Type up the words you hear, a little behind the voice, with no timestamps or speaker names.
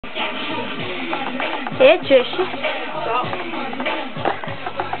Hey, Trish.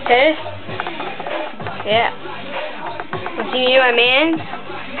 Hey. Yeah. Want to see my man?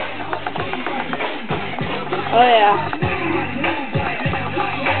 Oh yeah.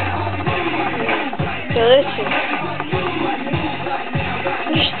 Delicious.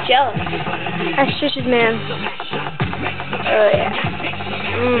 I'm just jealous. That's Trish's man. Oh yeah.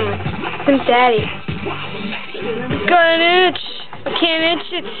 Some daddy. Got an itch. I can't itch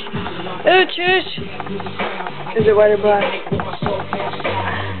it. Oh, Trish. Is it white or black?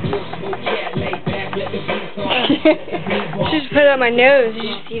 Just put it on my nose. Did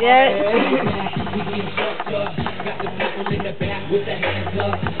you see that?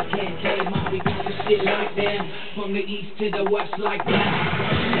 From the east to the west like that.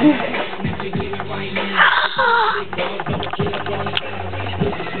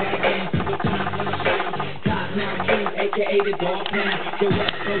 AKA the dog pound, the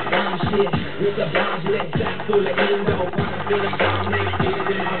West Coast bomb shit with the bombs lit, sack full of endo, bombs with a bomb next to it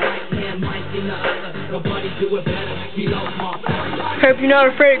in my right hand, mic in the other. Nobody do it better. He loves my father. Hope you're not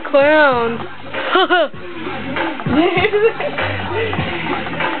afraid of clowns.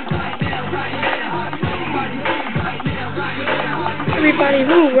 Everybody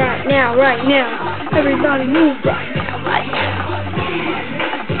move right now, right now. Everybody move right now, right now.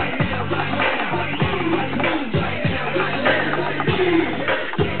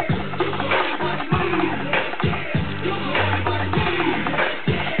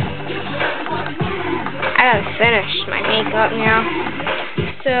 I gotta finish my makeup now.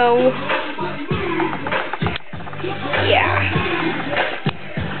 So, yeah.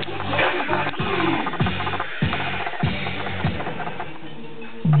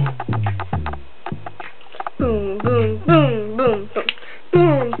 Boom, boom, boom, boom, boom.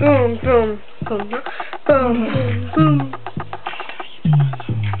 Boom, boom, boom, boom, boom, boom, boom.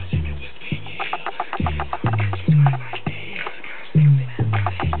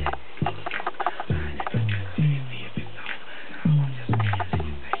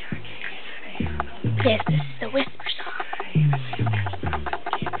 Yes, this is the whisper song.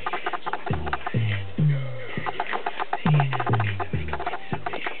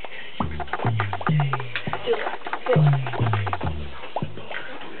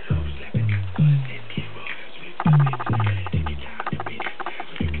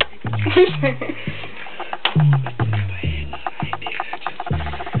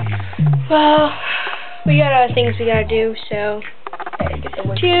 Well, we got other things we gotta do, so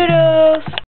toodles.